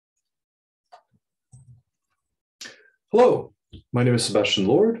Hello, my name is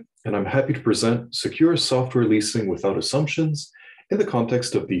Sébastien, and I'm happy to present Secure Software Leasing Without Assumptions in the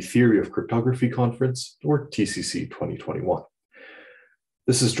context of the Theory of Cryptography Conference, or TCC 2021.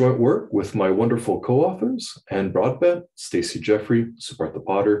 This is joint work with my wonderful co-authors and Broadbent, Stacey, Jeffery,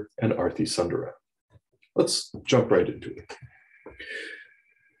 Supartha, and Aarthi Sundaram. Let's jump right into it.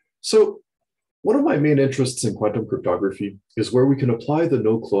 So, one of my main interests in quantum cryptography is where we can apply the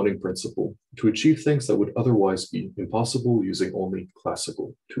no cloning principle to achieve things that would otherwise be impossible using only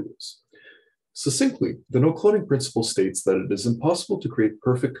classical tools. Succinctly, the no cloning principle states that it is impossible to create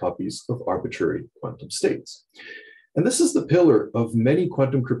perfect copies of arbitrary quantum states. And this is the pillar of many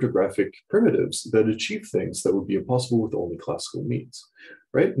quantum cryptographic primitives that achieve things that would be impossible with only classical means,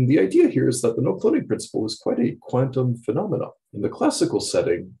 right? And the idea here is that the no cloning principle is quite a quantum phenomenon. In the classical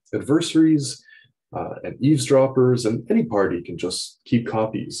setting, adversaries and eavesdroppers and any party can just keep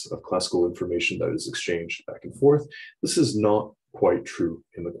copies of classical information that is exchanged back and forth. This is not quite true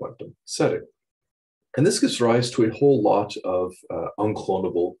in the quantum setting. And this gives rise to a whole lot of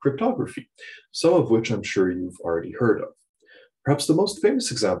unclonable cryptography, some of which I'm sure you've already heard of. Perhaps the most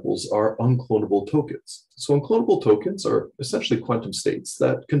famous examples are unclonable tokens. So unclonable tokens are essentially quantum states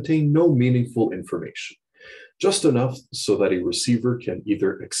that contain no meaningful information, just enough so that a receiver can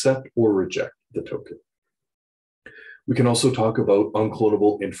either accept or reject the token. We can also talk about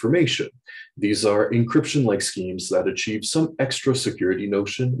unclonable information. These are encryption-like schemes that achieve some extra security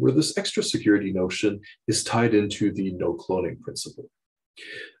notion, where this extra security notion is tied into the no cloning principle.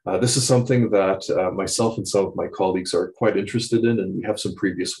 This is something that myself and some of my colleagues are quite interested in, and we have some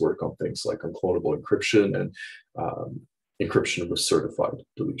previous work on things like unclonable encryption and encryption with certified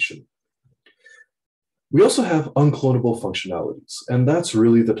deletion. We also have unclonable functionalities, and that's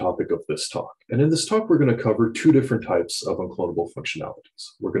really the topic of this talk. And in this talk, we're going to cover two different types of unclonable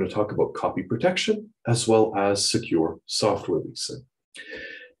functionalities. We're going to talk about copy protection as well as secure software leasing.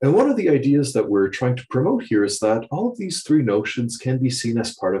 And one of the ideas that we're trying to promote here is that all of these three notions can be seen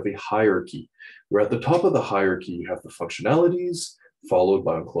as part of a hierarchy, where at the top of the hierarchy, you have the functionalities, followed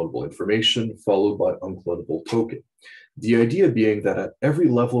by unclonable information, followed by unclonable token. The idea being that at every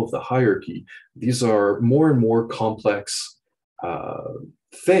level of the hierarchy, these are more and more complex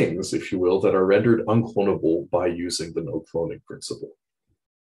things, if you will, that are rendered unclonable by using the no cloning principle.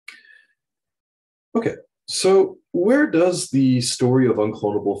 Okay, so where does the story of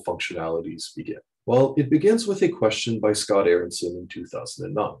unclonable functionalities begin? Well, it begins with a question by Scott Aaronson in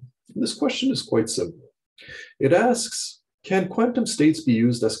 2009. And this question is quite simple. It asks, can quantum states be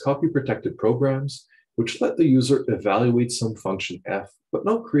used as copy-protected programs which let the user evaluate some function f, but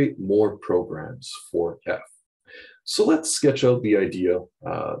not create more programs for f? So let's sketch out the idea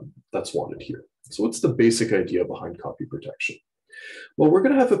that's wanted here. So what's the basic idea behind copy protection? Well, we're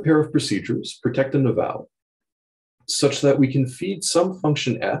going to have a pair of procedures, protect and eval, such that we can feed some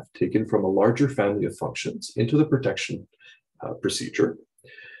function f taken from a larger family of functions into the protection procedure.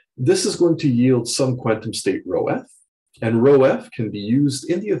 This is going to yield some quantum state rho f, and rho f can be used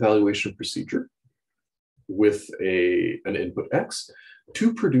in the evaluation procedure with an input x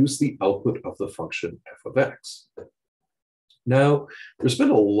to produce the output of the function f of x. Now, there's been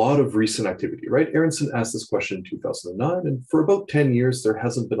a lot of recent activity, right? Aaronson asked this question in 2009, and for about 10 years, there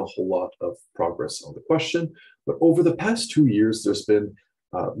hasn't been a whole lot of progress on the question. But over the past 2 years, there's been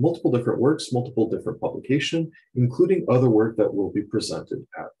multiple different works, multiple different publications, including other work that will be presented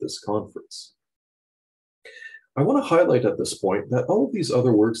at this conference. I want to highlight at this point that all of these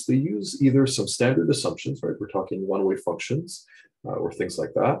other works, they use either some standard assumptions, right? We're talking one-way functions or things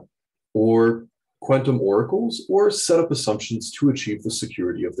like that, or quantum oracles, or set up assumptions to achieve the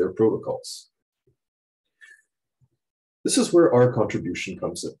security of their protocols. This is where our contribution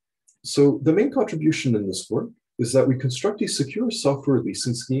comes in. So the main contribution in this work is that we construct a secure software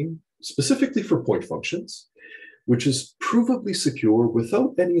leasing scheme specifically for point functions, which is provably secure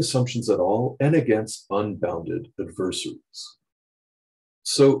without any assumptions at all and against unbounded adversaries.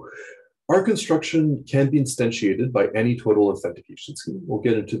 So our construction can be instantiated by any total authentication scheme. We'll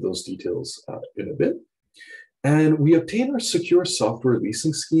get into those details in a bit. And we obtain our secure software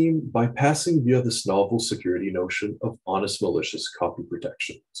leasing scheme by passing via this novel security notion of honest malicious copy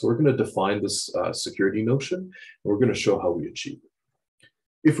protection. So we're going to define this security notion, and we're going to show how we achieve it.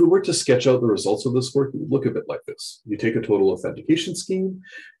 If we were to sketch out the results of this work, it would look a bit like this. You take a total authentication scheme,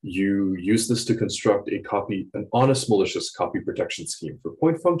 you use this to construct an honest malicious copy protection scheme for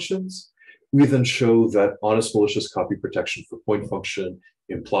point functions. We then show that honest malicious copy protection for point function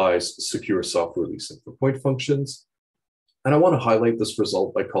implies secure software leasing for point functions. And I want to highlight this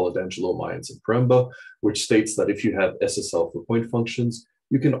result by Coladangelo, Mayans, and Paremba, which states that if you have SSL for point functions,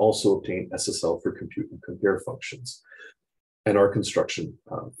 you can also obtain SSL for compute and compare functions. And our construction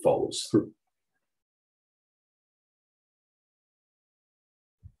follows through.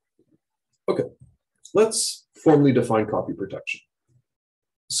 Okay, let's formally define copy protection.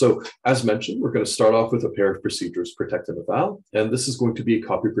 So as mentioned, we're going to start off with a pair of procedures, protect and eval, and this is going to be a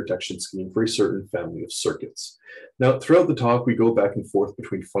copy protection scheme for a certain family of circuits. Now, throughout the talk, we go back and forth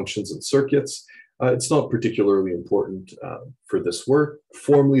between functions and circuits. It's not particularly important for this work.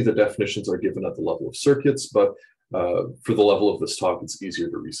 Formally, the definitions are given at the level of circuits, but for the level of this talk, it's easier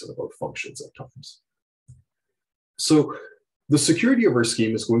to reason about functions at times. So the security of our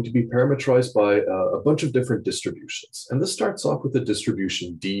scheme is going to be parameterized by a bunch of different distributions. And this starts off with the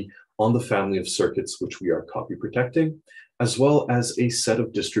distribution D on the family of circuits which we are copy protecting, as well as a set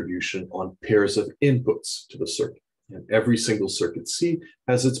of distribution on pairs of inputs to the circuit. And every single circuit C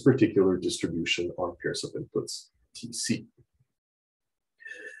has its particular distribution on pairs of inputs, TC.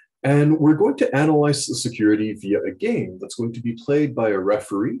 And we're going to analyze the security via a game that's going to be played by a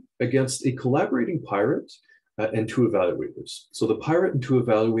referee against a collaborating pirate and two evaluators. So the pirate and two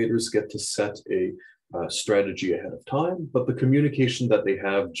evaluators get to set a strategy ahead of time, but the communication that they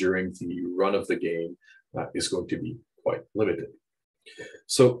have during the run of the game is going to be quite limited.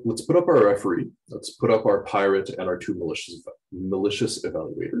 So let's put up our referee, let's put up our pirate and our two malicious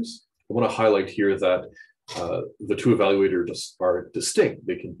evaluators. I want to highlight here that the two evaluators are distinct.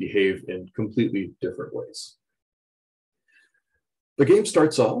 They can behave in completely different ways. The game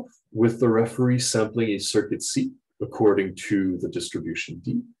starts off with the referee sampling a circuit C according to the distribution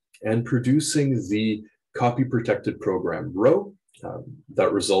D and producing the copy protected program row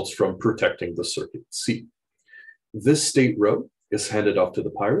that results from protecting the circuit C. This state row is handed off to the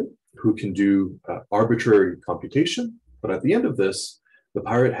pirate, who can do arbitrary computation, but at the end of this, the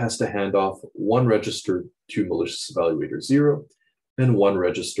pirate has to hand off one register to malicious evaluator 0 and one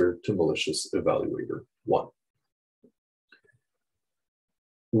register to malicious evaluator 1.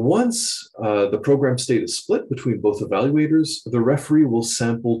 Once the program state is split between both evaluators, the referee will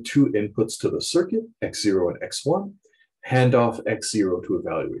sample two inputs to the circuit, x0 and x1, hand off x0 to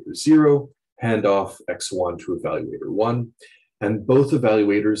evaluator 0, hand off x1 to evaluator 1, and both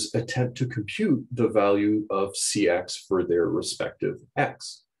evaluators attempt to compute the value of Cx for their respective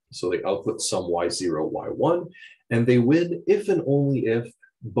x. So they output some y0, y1, and they win if and only if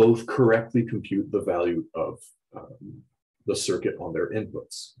both correctly compute the value of the circuit on their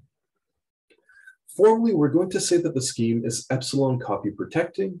inputs. Formally, we're going to say that the scheme is epsilon copy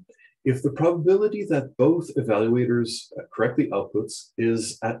protecting if the probability that both evaluators correctly outputs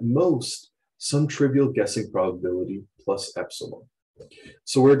is at most some trivial guessing probability plus epsilon.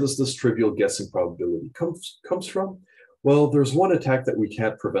 So where does this trivial guessing probability comes from? Well, there's one attack that we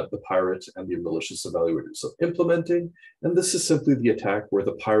can't prevent the pirate and the malicious evaluators of implementing, and this is simply the attack where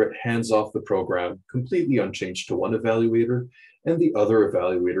the pirate hands off the program completely unchanged to one evaluator, and the other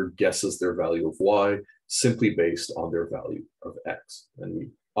evaluator guesses their value of y simply based on their value of x. And we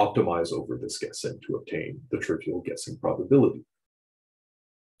optimize over this guessing to obtain the trivial guessing probability.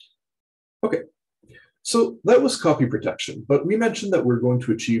 Okay. So that was copy protection, but we mentioned that we're going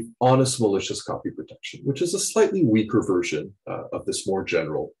to achieve honest malicious copy protection, which is a slightly weaker version of this more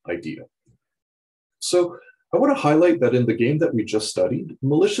general idea. So I want to highlight that in the game that we just studied,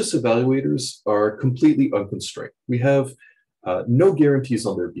 malicious evaluators are completely unconstrained. We have no guarantees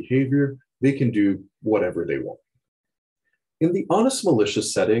on their behavior. They can do whatever they want. In the honest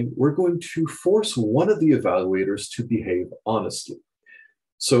malicious setting, we're going to force one of the evaluators to behave honestly.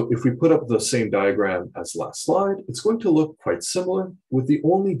 So if we put up the same diagram as last slide, it's going to look quite similar, with the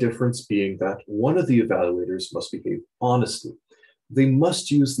only difference being that one of the evaluators must behave honestly. They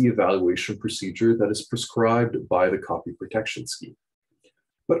must use the evaluation procedure that is prescribed by the copy protection scheme.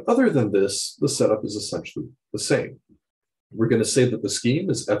 But other than this, the setup is essentially the same. We're going to say that the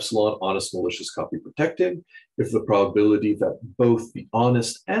scheme is epsilon honest malicious copy protecting if the probability that both the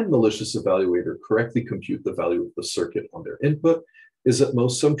honest and malicious evaluator correctly compute the value of the circuit on their input is at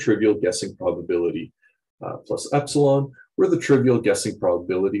most some trivial guessing probability plus epsilon, where the trivial guessing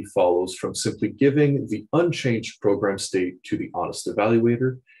probability follows from simply giving the unchanged program state to the honest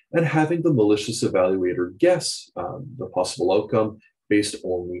evaluator and having the malicious evaluator guess the possible outcome based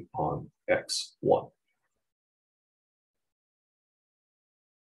only on x1.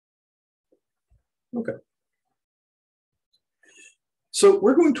 Okay. So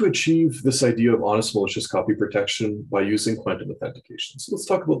we're going to achieve this idea of honest malicious copy protection by using quantum authentication. So let's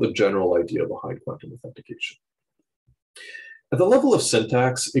talk about the general idea behind quantum authentication. At the level of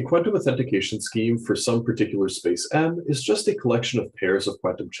syntax, a quantum authentication scheme for some particular space M is just a collection of pairs of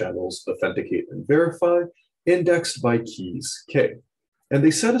quantum channels authenticate and verify, indexed by keys K. And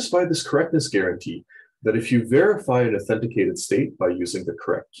they satisfy this correctness guarantee that if you verify an authenticated state by using the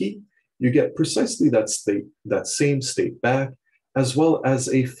correct key, you get precisely that same state back, as well as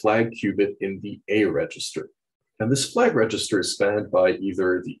a flag qubit in the A register. And this flag register is spanned by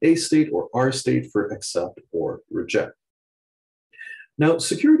either the A state or R state for accept or reject. Now,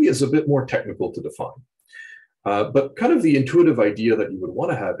 security is a bit more technical to define. But kind of the intuitive idea that you would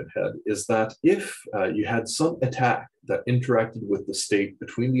want to have in head is that if you had some attack that interacted with the state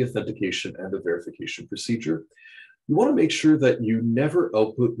between the authentication and the verification procedure, you want to make sure that you never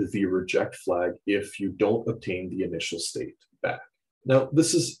output the reject flag if you don't obtain the initial state back. Now,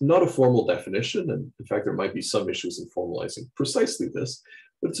 this is not a formal definition, and in fact, there might be some issues in formalizing precisely this,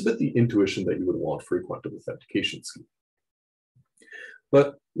 but it's a bit the intuition that you would want for a quantum authentication scheme.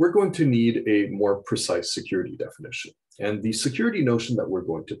 But we're going to need a more precise security definition. And the security notion that we're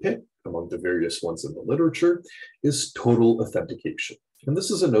going to pick among the various ones in the literature is total authentication. And this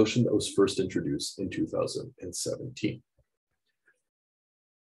is a notion that was first introduced in 2017.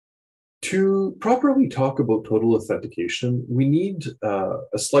 To properly talk about total authentication, we need a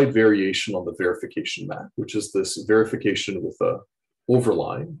slight variation on the verification map, which is this verification with a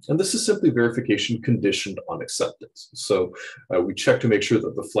overline. And this is simply verification conditioned on acceptance. So we check to make sure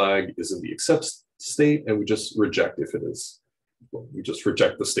that the flag is in the accept state, and we just reject if it is, well, we just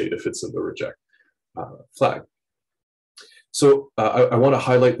reject the state if it's in the reject flag. So I want to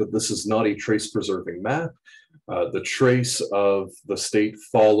highlight that this is not a trace preserving map. The trace of the state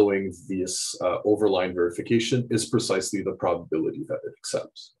following this overline verification is precisely the probability that it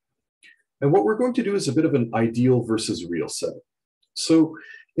accepts. And what we're going to do is a bit of an ideal versus real setting. So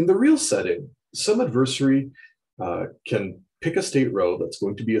in the real setting, some adversary can pick a state row that's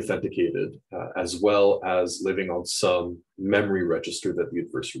going to be authenticated, as well as living on some memory register that the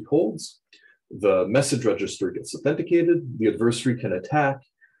adversary holds. The message register gets authenticated. The adversary can attack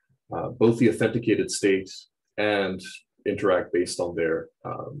both the authenticated state and interact based on their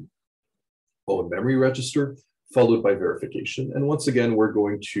own memory register, followed by verification. And once again, we're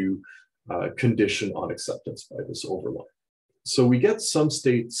going to condition on acceptance by this overline. So we get some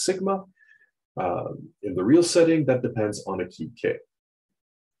state sigma in the real setting that depends on a key K.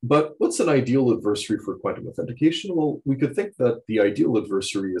 But what's an ideal adversary for quantum authentication? Well, we could think that the ideal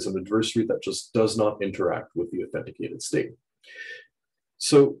adversary is an adversary that just does not interact with the authenticated state.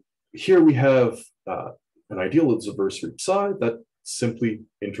 So here we have an ideal adversary psi that simply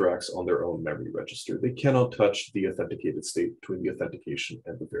interacts on their own memory register. They cannot touch the authenticated state between the authentication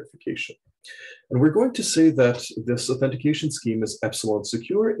and the verification. And we're going to say that this authentication scheme is epsilon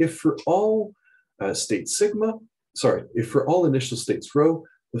secure if for all if for all initial states rho,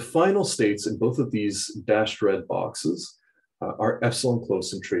 the final states in both of these dashed red boxes are epsilon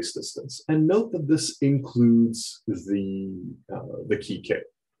close in trace distance. And note that this includes the key K.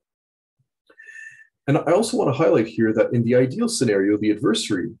 And I also want to highlight here that in the ideal scenario, the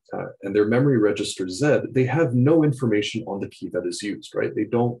adversary and their memory register Z, they have no information on the key that is used, right? They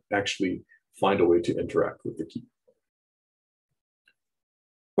don't actually find a way to interact with the key.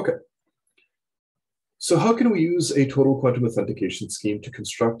 Okay. So how can we use a total quantum authentication scheme to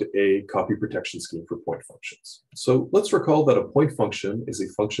construct a copy protection scheme for point functions? So let's recall that a point function is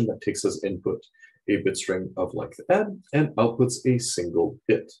a function that takes as input a bit string of length n and outputs a single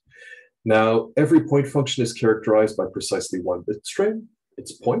bit. Now, every point function is characterized by precisely one bit string,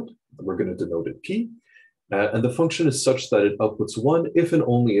 its point, and we're going to denote it p, and the function is such that it outputs 1 if and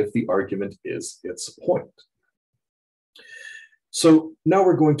only if the argument is its point. So now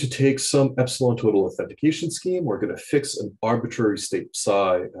we're going to take some epsilon total authentication scheme. We're going to fix an arbitrary state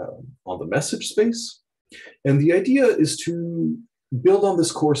psi on the message space. And the idea is to build on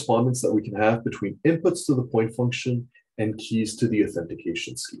this correspondence that we can have between inputs to the point function and keys to the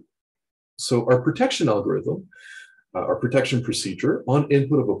authentication scheme. So our protection algorithm, our protection procedure on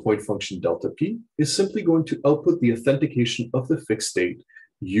input of a point function delta p is simply going to output the authentication of the fixed state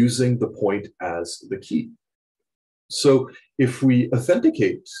using the point as the key. So if we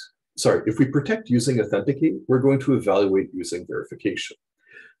protect using authenticate, we're going to evaluate using verification.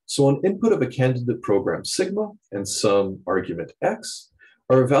 So on input of a candidate program sigma and some argument x,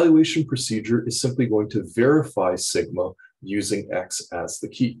 our evaluation procedure is simply going to verify sigma using x as the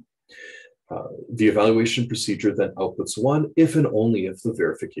key. The evaluation procedure then outputs 1 if and only if the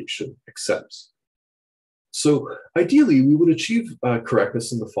verification accepts. So ideally, we would achieve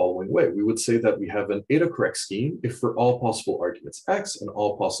correctness in the following way. We would say that we have an eta correct scheme if for all possible arguments x and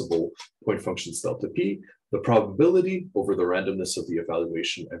all possible point functions delta p, the probability over the randomness of the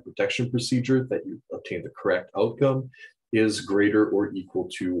evaluation and protection procedure that you obtain the correct outcome is greater or equal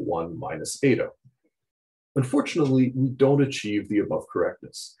to 1 minus eta. Unfortunately, we don't achieve the above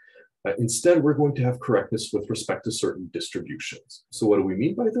correctness. Instead, we're going to have correctness with respect to certain distributions. So what do we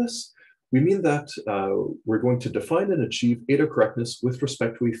mean by this? We mean that we're going to define and achieve eta correctness with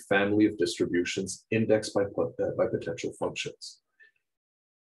respect to a family of distributions indexed by potential functions.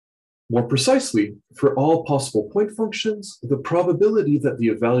 More precisely, for all possible point functions, the probability that the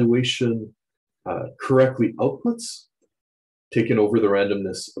evaluation correctly outputs, taken over the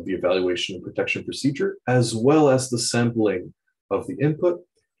randomness of the evaluation and protection procedure, as well as the sampling of the input,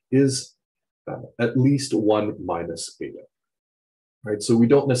 is at least 1 minus beta. Right? So we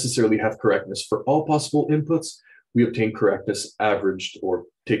don't necessarily have correctness for all possible inputs. We obtain correctness averaged or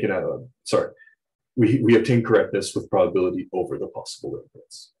taken out of, we obtain correctness with probability over the possible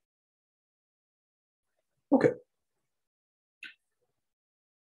inputs. Okay.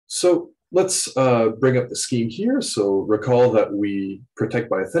 So let's bring up the scheme here. So recall that we protect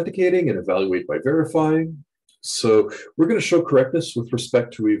by authenticating and evaluate by verifying. So we're going to show correctness with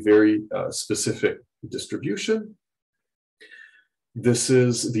respect to a very specific distribution. This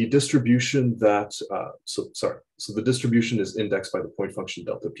is the distribution that, so the distribution is indexed by the point function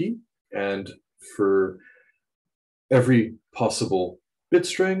delta p. And for every possible bit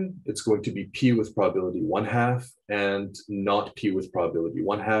string, it's going to be p with probability 1/2 and not p with probability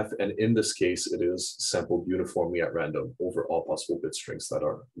 1/2. And in this case, it is sampled uniformly at random over all possible bit strings that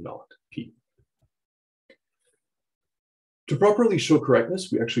are not p. To properly show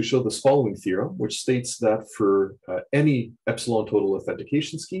correctness, we actually show this following theorem, which states that for any epsilon total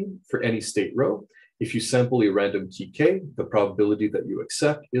authentication scheme, for any state row, if you sample a random key k, the probability that you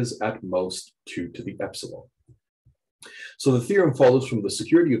accept is at most 2 to the epsilon. So the theorem follows from the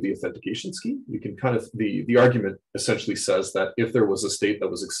security of the authentication scheme. You can kind of, the argument essentially says that if there was a state that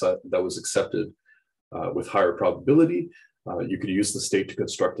was accepted with higher probability, you could use the state to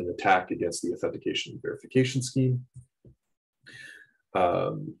construct an attack against the authentication and verification scheme.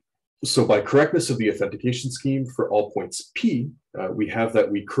 So by correctness of the authentication scheme for all points p, we have that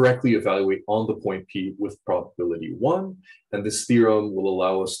we correctly evaluate on the point p with probability 1, and this theorem will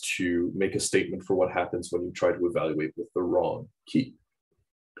allow us to make a statement for what happens when you try to evaluate with the wrong key.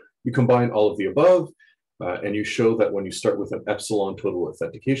 You combine all of the above, and you show that when you start with an epsilon total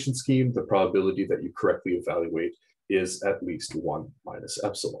authentication scheme, the probability that you correctly evaluate is at least 1 minus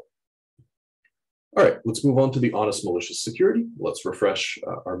epsilon. All right, let's move on to the honest malicious security. Let's refresh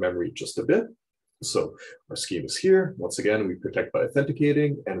our memory just a bit. So our scheme is here. Once again, we protect by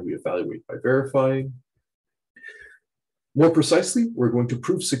authenticating and we evaluate by verifying. More precisely, we're going to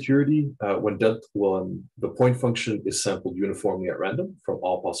prove security when the point function is sampled uniformly at random from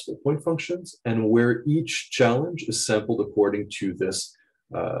all possible point functions, and where each challenge is sampled according to this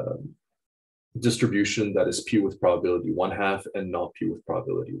distribution that is p with probability 1/2 and not p with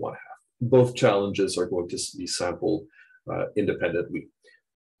probability 1/2. Both challenges are going to be sampled independently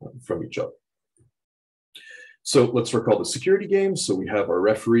from each other. So let's recall the security game. So we have our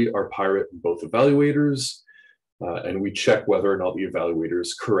referee, our pirate, and both evaluators, and we check whether or not the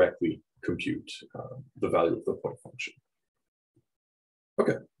evaluators correctly compute the value of the point function.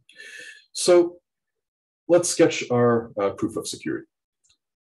 Okay, so let's sketch our proof of security.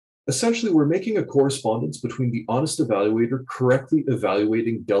 Essentially, we're making a correspondence between the honest evaluator correctly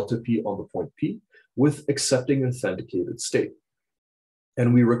evaluating delta p on the point p with accepting an authenticated state.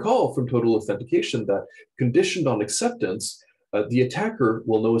 And we recall from total authentication that conditioned on acceptance, the attacker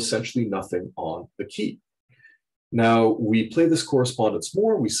will know essentially nothing on the key. Now, we play this correspondence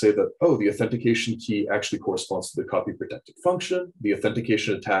more. We say that, oh, the authentication key actually corresponds to the copy protected function. The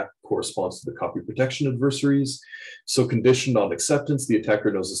authentication attack corresponds to the copy protection adversaries. So conditioned on acceptance, the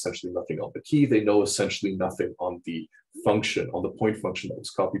attacker knows essentially nothing on the key. They know essentially nothing on the function, on the point function that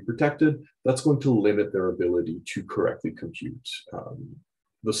was copy protected. That's going to limit their ability to correctly compute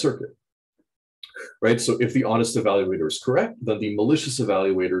the circuit. Right? So if the honest evaluator is correct, then the malicious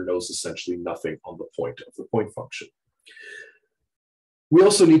evaluator knows essentially nothing on the point of the point function. We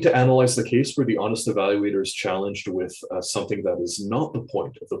also need to analyze the case where the honest evaluator is challenged with something that is not the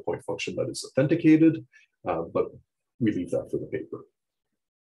point of the point function that is authenticated, but we leave that for the paper.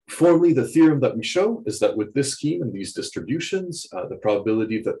 Formally, the theorem that we show is that with this scheme and these distributions, the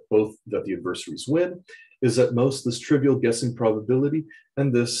probability that the adversaries win is at most this trivial guessing probability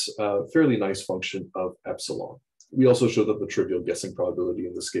and this fairly nice function of epsilon. We also show that the trivial guessing probability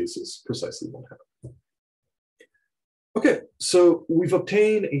in this case is precisely 1/2. Okay, so we've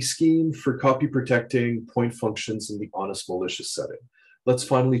obtained a scheme for copy protecting point functions in the honest malicious setting. Let's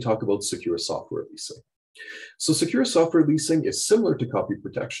finally talk about secure software leasing. So secure software leasing is similar to copy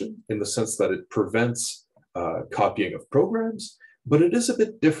protection in the sense that it prevents copying of programs, but it is a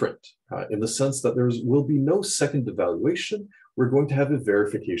bit different in the sense that there will be no second evaluation. We're going to have a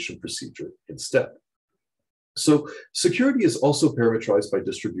verification procedure instead. So security is also parameterized by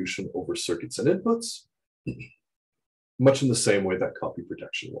distribution over circuits and inputs, much in the same way that copy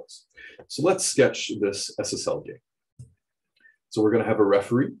protection was. So let's sketch this SSL game. So we're going to have a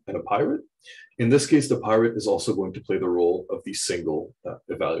referee and a pirate. In this case, the pirate is also going to play the role of the single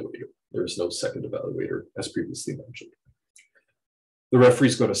evaluator. There is no second evaluator, as previously mentioned. The referee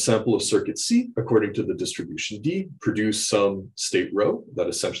is going to sample a circuit C according to the distribution D, produce some state row that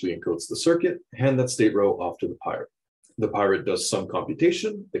essentially encodes the circuit, hand that state row off to the pirate. The pirate does some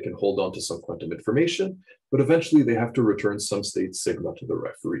computation, they can hold on to some quantum information, but eventually they have to return some state sigma to the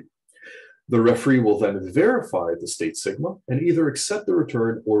referee. The referee will then verify the state sigma and either accept the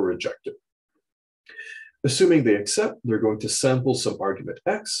return or reject it. Assuming they accept, they're going to sample some argument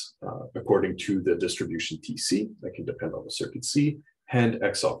X according to the distribution TC, that can depend on the circuit C, hand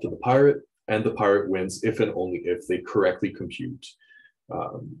X off to the pirate, and the pirate wins if and only if they correctly compute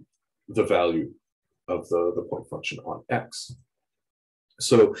the value of the point function on X.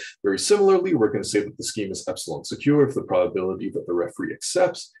 So very similarly, we're going to say that the scheme is epsilon secure if the probability that the referee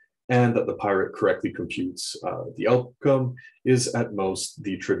accepts and that the pirate correctly computes the outcome is at most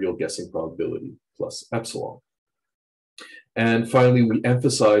the trivial guessing probability plus epsilon. And finally, we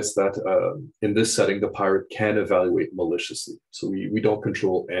emphasize that in this setting, the pirate can evaluate maliciously. So we don't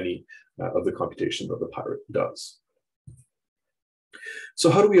control any of the computation that the pirate does. So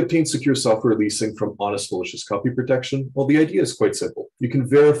how do we obtain secure software leasing from honest malicious copy protection? Well, the idea is quite simple. You can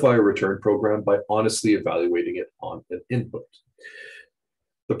verify a return program by honestly evaluating it on an input.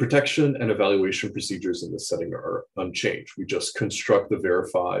 The protection and evaluation procedures in this setting are unchanged. We just construct the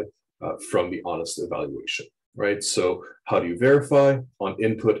verify from the honest evaluation, right? So how do you verify? On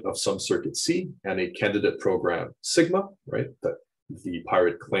input of some circuit C and a candidate program sigma, right, that the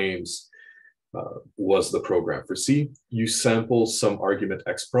pirate claims was the program for C. You sample some argument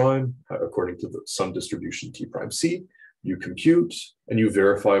X prime according to some distribution T prime C. You compute and you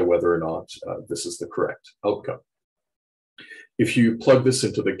verify whether or not this is the correct outcome. If you plug this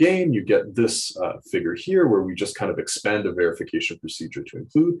into the game, you get this figure here where we just kind of expand a verification procedure to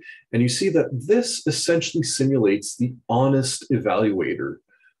include, and you see that this essentially simulates the honest evaluator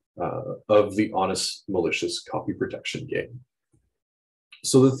of the honest malicious copy protection game.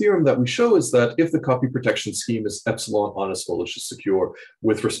 So the theorem that we show is that if the copy protection scheme is epsilon honest malicious secure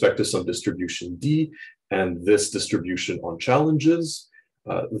with respect to some distribution D and this distribution on challenges,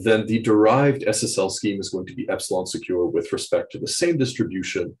 then the derived SSL scheme is going to be epsilon secure with respect to the same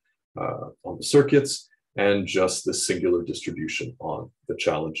distribution on the circuits and just the singular distribution on the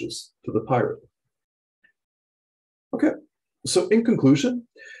challenges to the pirate. Okay, so in conclusion,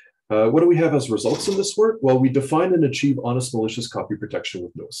 what do we have as results in this work? Well, we define and achieve honest malicious copy protection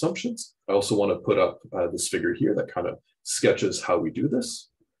with no assumptions. I also want to put up this figure here that kind of sketches how we do this.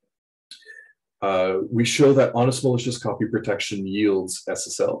 We show that honest malicious copy protection yields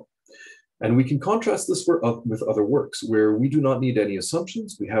SSL. And we can contrast this with other works where we do not need any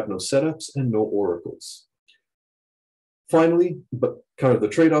assumptions, we have no setups and no oracles. Finally, but kind of the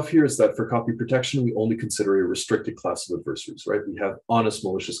trade-off here is that for copy protection, we only consider a restricted class of adversaries, right? We have honest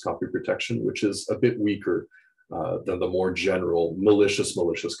malicious copy protection, which is a bit weaker than the more general malicious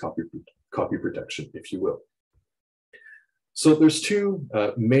copy protection, if you will. So there's two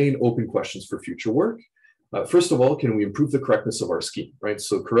main open questions for future work. First of all, can we improve the correctness of our scheme, right?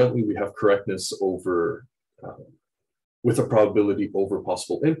 So currently we have correctness over, with a probability over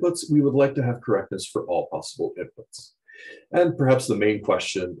possible inputs. We would like to have correctness for all possible inputs. And perhaps the main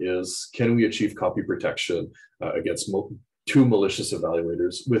question is, can we achieve copy protection against two malicious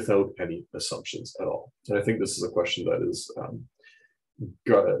evaluators without any assumptions at all? And I think this is a question that is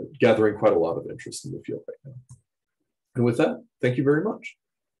gathering quite a lot of interest in the field right now. And with that, thank you very much.